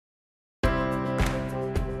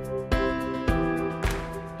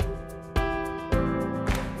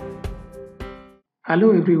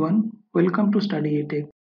Hello everyone, welcome to Study EETech.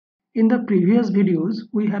 In the previous videos,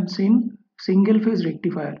 we have seen single phase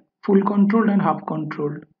rectifier, full controlled and half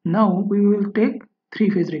controlled. Now we will take three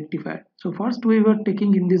phase rectifier. So first we were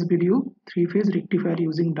taking in this video three phase rectifier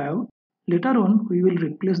using diode. Later on we will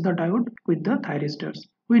replace the diode with the thyristors.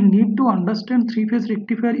 We need to understand three phase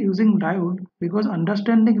rectifier using diode because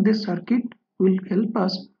understanding this circuit will help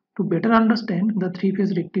us to better understand the three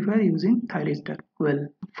phase rectifier using thyristor. Well,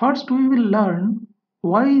 first we will learn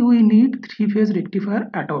why we need three phase rectifier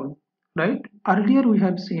at all, right? Earlier we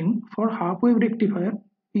have seen for half wave rectifier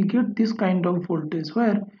we get this kind of voltage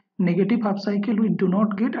where negative half cycle we do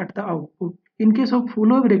not get at the output. In case of full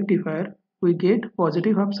wave rectifier we get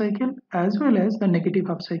positive half cycle as well as the negative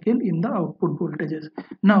half cycle in the output voltages.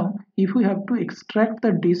 Now if we have to extract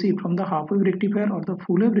the DC from the half wave rectifier or the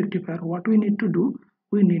full wave rectifier, what we need to do?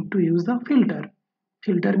 We need to use the filter.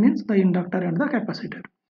 Filter means the inductor and the capacitor.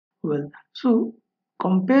 Well, so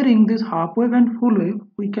comparing this half wave and full wave,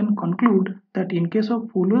 we can conclude that in case of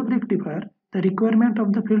full wave rectifier, the requirement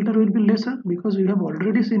of the filter will be lesser because we have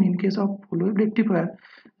already seen in case of full wave rectifier,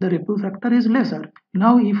 the ripple factor is lesser.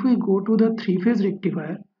 Now if we go to the three phase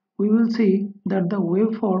rectifier, we will see that the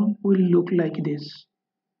waveform will look like this,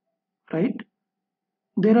 right?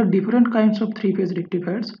 There are different kinds of three phase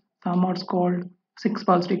rectifiers. Some are called 6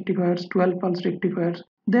 pulse rectifiers, 12 pulse rectifiers.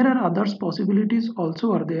 There are others possibilities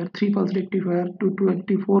also are there, 3 pulse rectifier to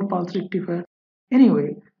 24 pulse rectifier.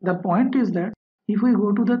 Anyway, the point is that if we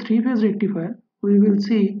go to the three phase rectifier, we will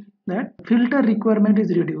see that filter requirement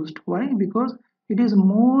is reduced. Why? Because it is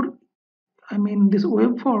more, this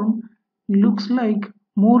waveform looks like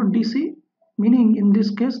more DC, meaning in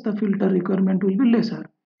this case the filter requirement will be lesser.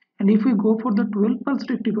 And if we go for the 12 pulse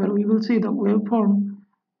rectifier, we will see the waveform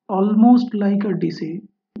almost like a DC.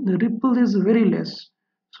 The ripple is very less.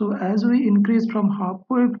 So as we increase from half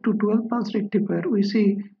wave to 12 pulse rectifier, we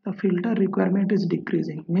see the filter requirement is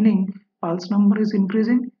decreasing, meaning pulse number is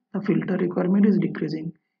increasing, the filter requirement is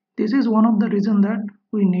decreasing. This is one of the reasons that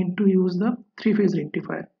we need to use the three phase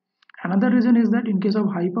rectifier. Another reason is that in case of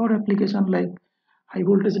high power application like high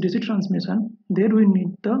voltage DC transmission, there we need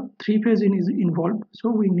the three phase is involved, so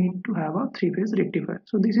we need to have a three phase rectifier.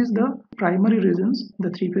 So this is the primary reasons the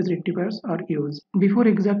three phase rectifiers are used. Before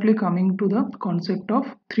exactly coming to the concept of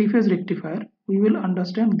three phase rectifier, we will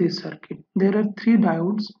understand this circuit. There are three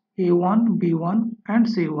diodes A1, B1 and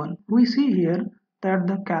C1. We see here that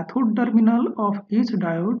the cathode terminal of each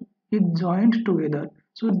diode is joined together.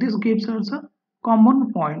 So this gives us a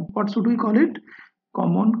common point. What should we call it?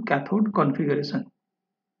 Common cathode configuration,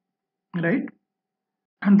 right?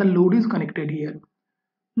 And the load is connected here.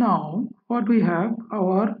 Now what we have,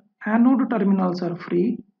 our anode terminals are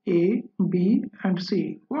free, A, B and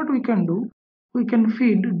C. What we can do, we can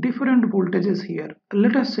feed different voltages here.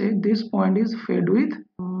 Let us say this point is fed with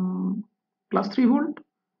plus 3 volt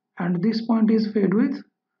and this point is fed with,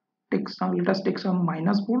 let us take some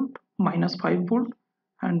minus volt, minus 5 volt,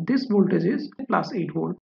 and this voltage is plus 8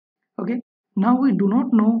 volt. Okay, now we do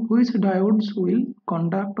not know which diodes will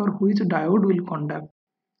conduct or which diode will conduct,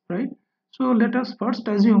 right? So let us first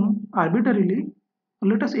assume arbitrarily,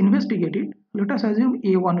 let us investigate it. Let us assume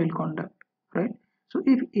A1 will conduct, right? So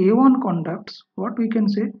if A1 conducts, what we can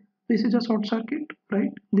say, this is a short circuit,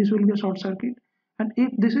 right? This will be a short circuit. And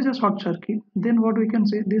if this is a short circuit, then what we can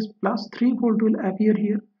say, this plus 3 volt will appear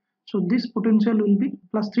here. So this potential will be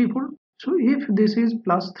plus 3 volt. So if this is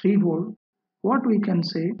plus 3 volt, what we can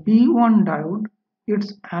say, B1 diode,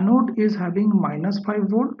 its anode is having minus 5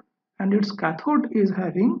 volt and its cathode is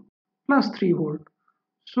having plus 3 volt.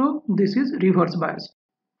 So this is reverse biased.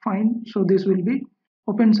 Fine. So this will be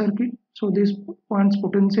open circuit. So this point's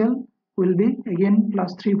potential will be again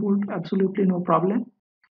plus 3 volt. Absolutely no problem.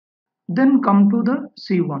 Then come to the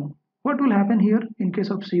C1. What will happen here in case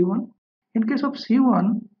of C1? In case of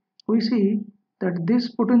C1, we see that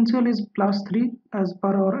this potential is plus 3 as per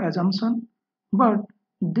our assumption, but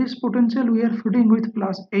this potential we are feeding with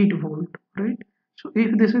plus 8 volt, right? So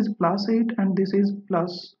if this is plus 8 and this is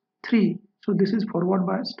plus 3, so this is forward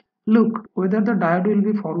biased. Look, whether the diode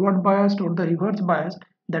will be forward biased or the reverse biased,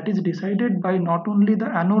 that is decided by not only the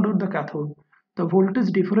anode or the cathode, the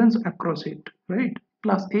voltage difference across it, right?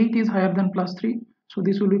 Plus 8 is higher than plus 3, so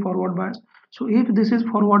this will be forward biased. So if this is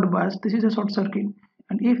forward biased, this is a short circuit,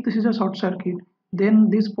 and if this is a short circuit, then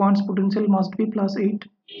this point's potential must be plus 8,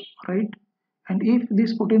 right? And if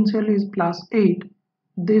this potential is plus 8,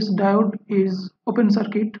 this diode is open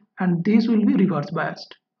circuit and this will be reverse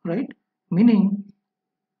biased, right? Meaning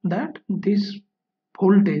that this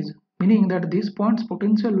voltage, meaning that this point's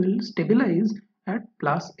potential will stabilize at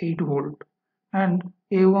plus 8 volt. And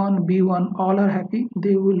A1, B1 all are happy,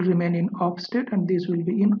 they will remain in off state and this will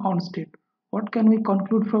be in on state. What can we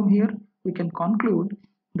conclude from here? We can conclude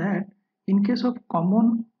that in case of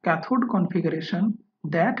common cathode configuration,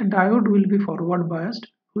 that diode will be forward biased,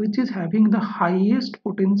 which is having the highest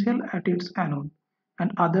potential at its anode,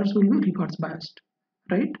 and others will be reverse biased,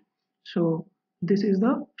 right? So this is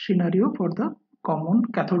the scenario for the common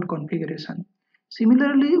cathode configuration.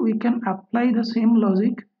 Similarly, we can apply the same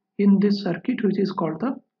logic in this circuit, which is called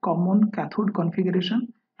the common cathode configuration,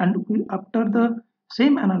 and after the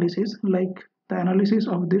same analysis, like the analysis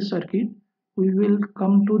of this circuit, we will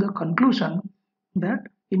come to the conclusion that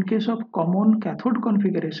in case of common cathode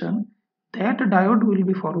configuration, that diode will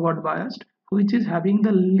be forward biased, which is having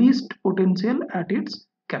the least potential at its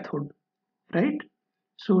cathode, right?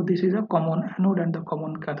 So this is a common anode and the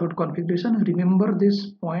common cathode configuration. Remember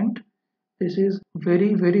this point. This is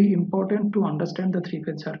very important to understand the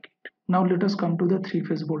three-phase circuit. Now let us come to the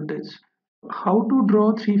three-phase voltage. How to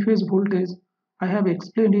draw three-phase voltage, I have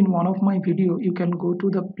explained in one of my video. You can go to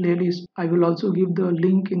the playlist. I will also give the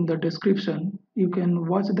link in the description. You can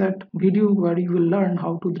watch that video where you will learn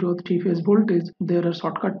how to draw three-phase voltage. There are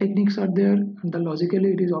shortcut techniques are there, and the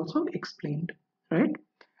logically it is also explained, right?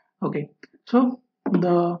 Okay, so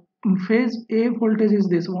the phase A voltage is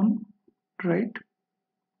this one, right?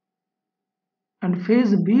 And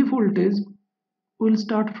phase B voltage will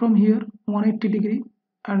start from here 180 degree,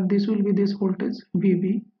 and this will be this voltage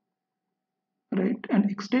VB, right? And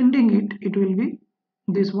extending it will be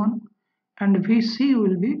this one, and VC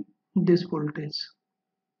will be this voltage,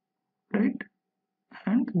 right?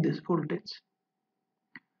 And this voltage.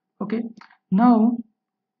 Okay, now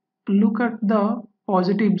look at the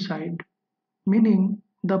positive side, meaning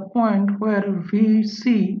the point where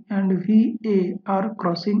VC and VA are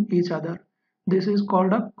crossing each other. This is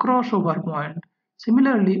called a crossover point.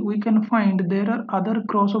 Similarly, we can find there are other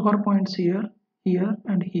crossover points here, here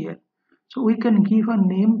and here. So we can give a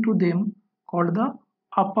name to them called the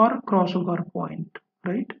upper crossover point,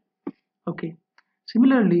 right? Okay.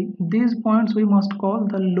 Similarly, these points we must call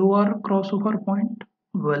the lower crossover point.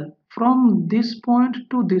 Well, from this point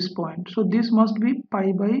to this point, so this must be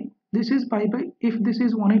pi by, this is pi by, if this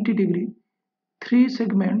is 180 degree, three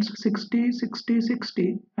segments 60, 60,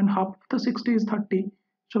 60, and half of the 60 is 30.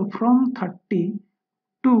 So from 30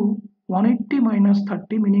 to 180 minus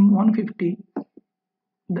 30, meaning 150,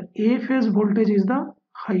 the A phase voltage is the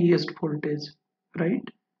highest voltage, right?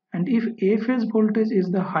 And if A phase voltage is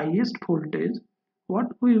the highest voltage, what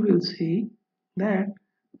we will see that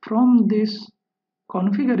from this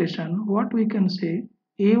configuration, what we can say,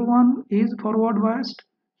 A1 is forward biased.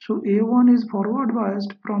 So A1 is forward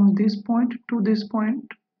biased from this point to this point,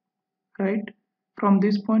 right? From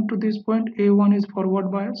this point to this point, A1 is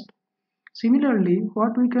forward biased. Similarly,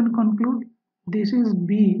 what we can conclude, this is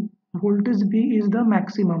B, voltage B is the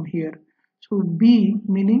maximum here. So B,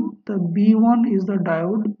 meaning the B1 is the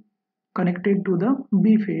diode connected to the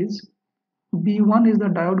B phase. B1 is the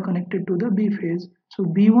diode connected to the B phase. So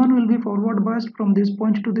B1 will be forward biased from this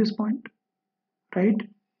point to this point, right?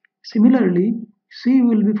 Similarly, C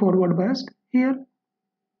will be forward biased here.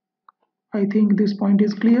 I think this point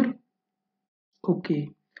is clear. Okay,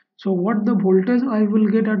 so what the voltage I will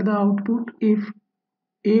get at the output if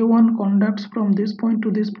A1 conducts from this point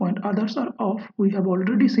to this point, others are off, we have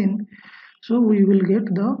already seen. So we will get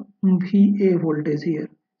the VA voltage here.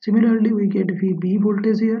 Similarly, we get VB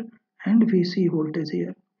voltage here and VC voltage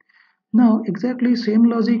here. Now exactly same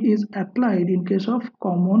logic is applied in case of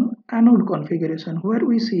common anode configuration, where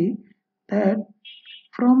we see that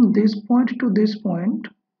from this point to this point,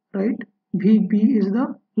 right, VB is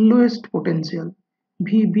the lowest potential.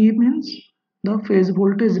 VB means the phase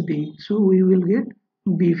voltage B, so we will get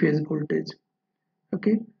B phase voltage.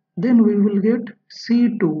 Okay, then we will get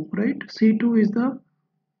C2, right? C2 is the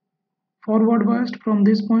forward biased from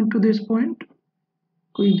this point to this point.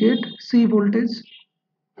 We get C voltage,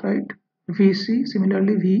 right? VC,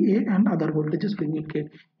 similarly VA and other voltages we will get.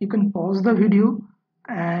 You can pause the video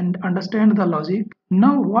and understand the logic.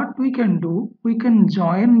 Now what we can do, we can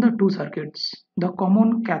join the two circuits. The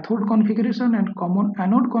common cathode configuration and common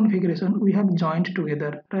anode configuration we have joined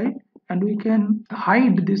together, right? And we can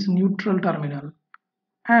hide this neutral terminal.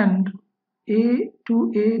 And A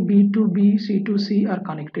to A, B to B, C to C are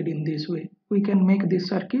connected in this way. We can make this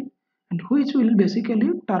circuit, and which will basically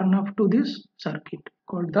turn off to this circuit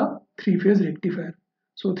called the three-phase rectifier.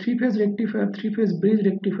 So three-phase rectifier, three-phase bridge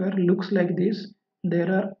rectifier looks like this.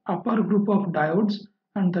 There are upper group of diodes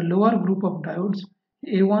and the lower group of diodes,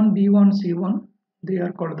 A1, B1, C1. They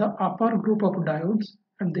are called the upper group of diodes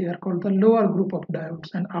and they are called the lower group of diodes.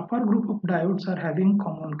 And upper group of diodes are having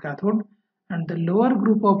common cathode and the lower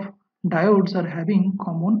group of diodes are having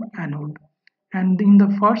common anode. And in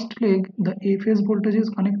the first leg, the A phase voltage is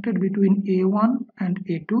connected between A1 and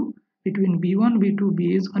A2, between B1, B2,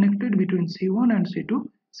 B is connected, between C1 and C2,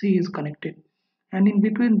 C is connected. And in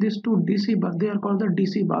between these two DC bus, they are called the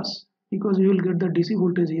DC bus because you will get the DC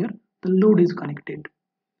voltage here, the load is connected,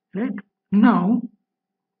 right? Now,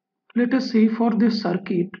 let us see for this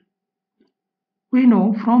circuit, we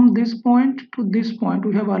know from this point to this point,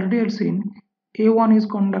 we have already seen A1 is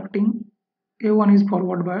conducting, A1 is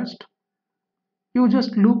forward biased. You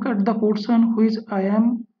just look at the portion which I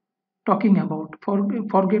am talking about,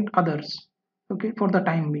 forget others, okay, for the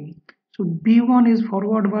time being. So B1 is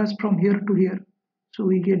forward biased from here to here, so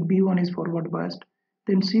we get B1 is forward biased.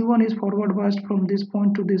 Then C1 is forward biased from this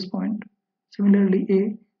point to this point. Similarly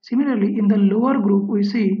A. Similarly in the lower group we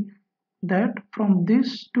see that from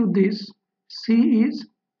this to this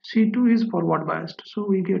C2 is forward biased, so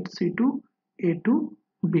we get C2 A2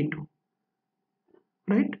 B2,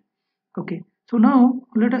 right? Okay, so now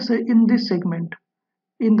let us say in this segment,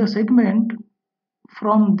 in the segment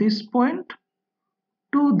from this point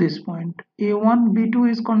to this point, A1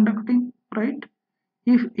 B2 is conducting, right?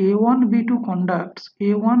 If A1 B2 conducts,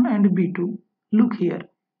 A1 and B2, look here,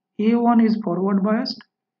 A1 is forward biased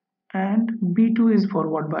and B2 is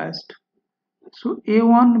forward biased. So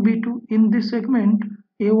A1 B2 in this segment,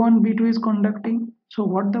 A1 B2 is conducting, so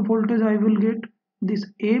what the voltage I will get, this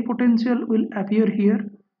A potential will appear here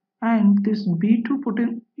and this the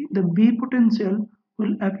B potential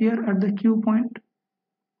will appear at the Q point.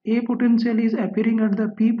 A potential is appearing at the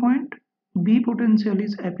P point, B potential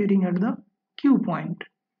is appearing at the Q point.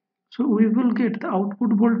 So we will get the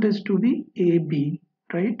output voltage to be AB,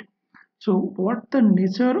 right? So what the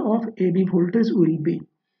nature of AB voltage will be?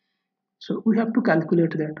 So we have to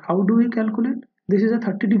calculate that. How do we calculate? This is a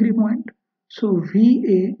 30-degree point. So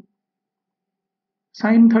VA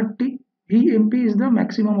sine 30, VMP is the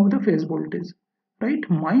maximum of the phase voltage, right?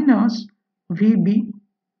 Minus VB,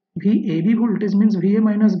 VAB voltage means VA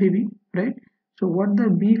minus VB, right? So what the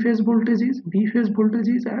B phase voltage is? B phase voltage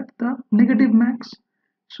is at the negative max.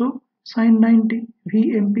 So sine 90,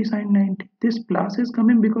 VMP sine 90. This plus is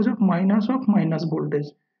coming because of minus voltage.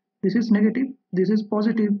 This is negative, this is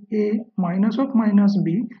positive, A minus of minus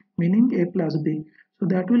B, meaning A plus B. So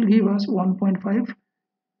that will give us 1.5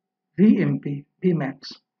 VMP,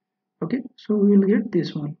 Vmax. Okay, so we will get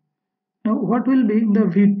this one. Now what will be the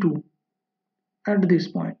V2 at this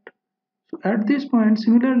point? So at this point,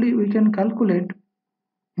 similarly, we can calculate,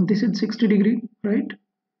 this is 60 degree, right?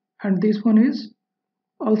 And this one is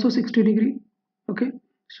also 60 degree. Okay,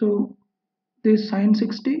 so this sine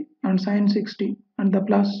 60 and sine 60 and the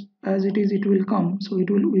plus as it is, it will come, so we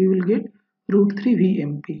will get root 3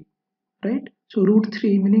 VMP, right? So root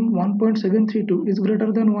 3 meaning 1.732 is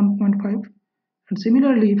greater than 1.5. And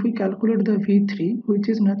similarly, if we calculate the V3, which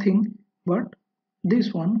is nothing but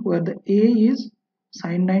this one, where the A is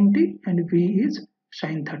sine 90 and V is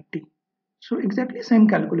sine 30. So exactly same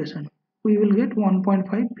calculation, we will get 1.5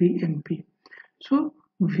 VMP. So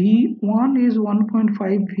V1 is 1.5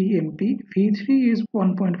 VMP, V3 is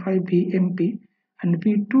 1.5 VMP, and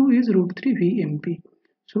V2 is root 3 VMP.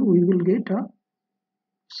 So we will get a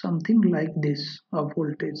something like this of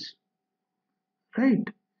voltage, right?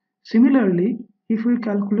 Similarly, if we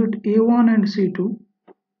calculate A1 and C2,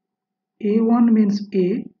 A1 means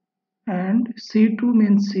A and C2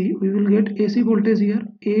 means C, we will get AC voltage here,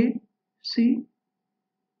 A, C,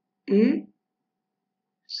 A,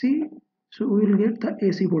 C. So we will get the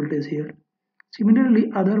AC voltage here.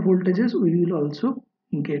 Similarly, other voltages we will also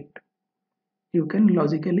get. You can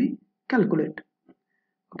logically calculate.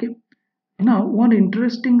 Okay. Now, one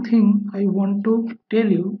interesting thing I want to tell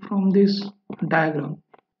you from this diagram.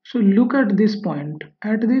 So look at this point.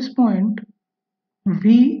 At this point,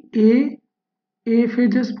 VA, A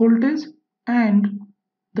phases voltage and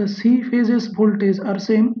the C phases voltage are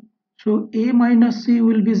same. So A minus C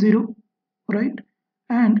will be 0, right?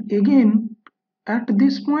 And again at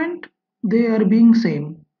this point they are being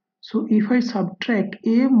same. So if I subtract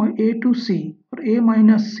A to C or A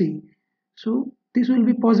minus C, so this will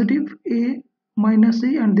be positive A minus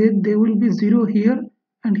C and they will be 0 here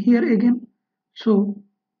and here again. So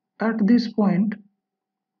at this point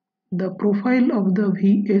the profile of the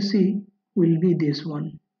VAC will be this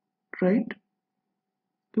one, right?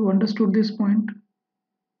 You understood this point?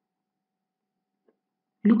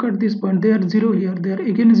 Look at this point, they are 0 here, they are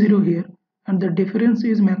again 0 here, and the difference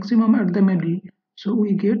is maximum at the middle, so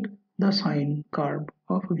we get the sine curve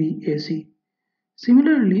of VAC.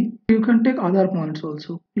 Similarly, you can take other points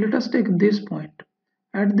also. Let us take this point.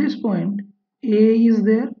 At this point, A is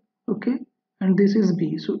there, okay, and this is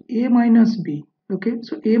B. So A minus B. Okay,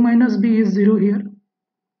 so A minus B is 0 here,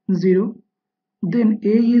 0. Then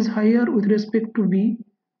A is higher with respect to B,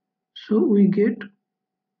 so we get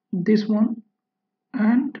this one.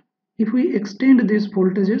 And if we extend these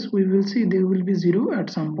voltages, we will see there will be 0 at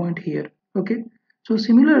some point here. Okay, so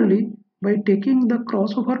similarly, by taking the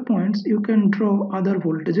crossover points, you can draw other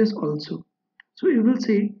voltages also. So you will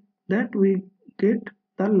see that we get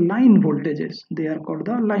the line voltages. They are called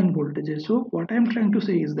the line voltages. So what I am trying to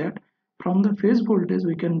say is that from the phase voltage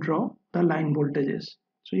we can draw the line voltages.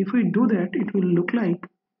 So if we do that, it will look like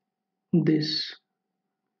this.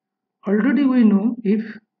 Already we know if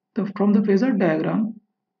from the phasor diagram,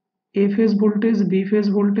 A phase voltage, B phase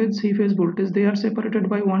voltage, C phase voltage, they are separated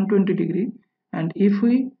by 120 degree. And if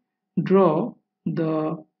we draw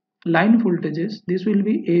the line voltages, this will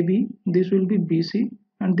be AB, this will be BC,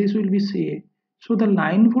 and this will be CA. So the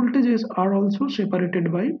line voltages are also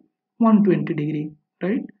separated by 120 degree,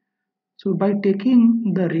 right? So by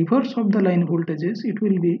taking the reverse of the line voltages, it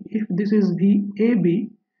will be, if this is VAB,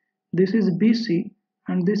 this is BC,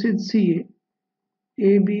 and this is CA,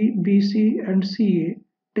 AB, BC, and CA.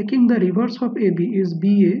 Taking the reverse of AB is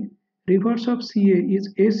BA, reverse of CA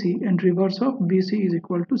is AC, and reverse of BC is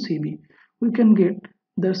equal to CB. We can get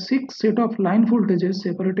the 6 set of line voltages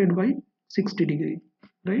separated by 60 degree,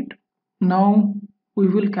 right? Now we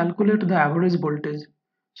will calculate the average voltage.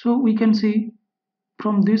 So we can see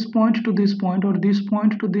from this point to this point, or this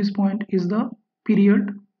point to this point, is the period,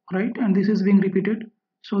 right? And this is being repeated.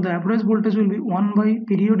 So the average voltage will be 1 by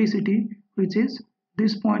periodicity, which is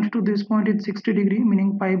this point to this point is 60 degree,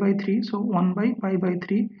 meaning pi by 3. So 1 by pi by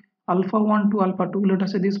 3, alpha 1 to alpha 2. Let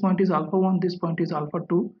us say this point is alpha 1, this point is alpha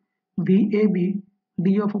 2. VAB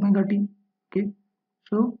d of omega t. Okay,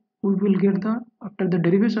 so we will get the, after the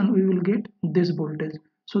derivation we will get this voltage.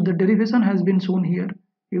 So the derivation has been shown here.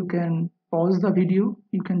 You can pause the video,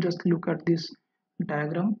 you can just look at this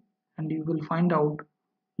diagram and you will find out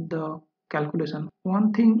the calculation.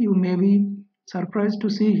 One thing you may be surprised to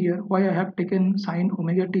see here, why I have taken sine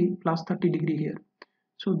omega t plus 30 degree here.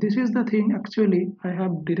 So this is the thing actually I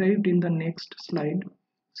have derived in the next slide.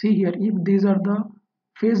 See here, if these are the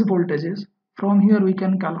phase voltages, from here we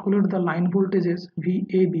can calculate the line voltages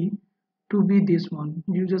VAB to be this one.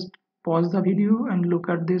 You just pause the video and look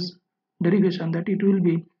at this derivation, that it will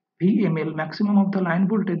be VML, maximum of the line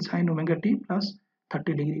voltage, sine omega t plus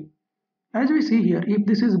 30 degree. As we see here, if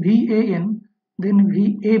this is VAN, then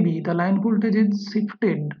VAB, the line voltage is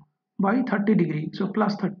shifted by 30 degree, so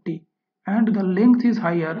plus 30, and the length is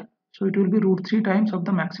higher, so it will be root 3 times of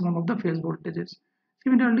the maximum of the phase voltages.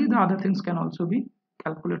 Similarly, the other things can also be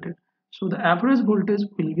calculated. So the average voltage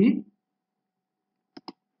will be,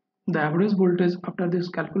 the average voltage after this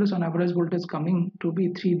calculation, average voltage coming to be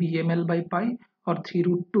 3 VML by pi, or 3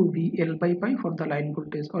 root 2 VL by pi for the line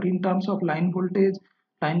voltage, or in terms of line voltage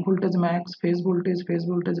max, phase voltage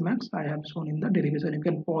max, I have shown in the derivation. You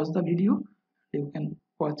can pause the video, you can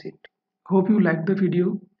watch it. Hope you like the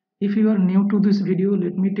video. If you are new to this video,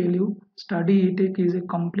 let me tell you, Study EETech is a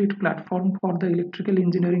complete platform for the electrical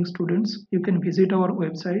engineering students. You can visit our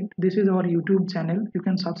website. This is our YouTube channel. You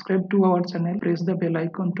can subscribe to our channel. Press the bell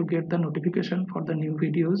icon to get the notification for the new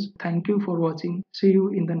videos. Thank you for watching. See you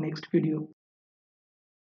in the next video.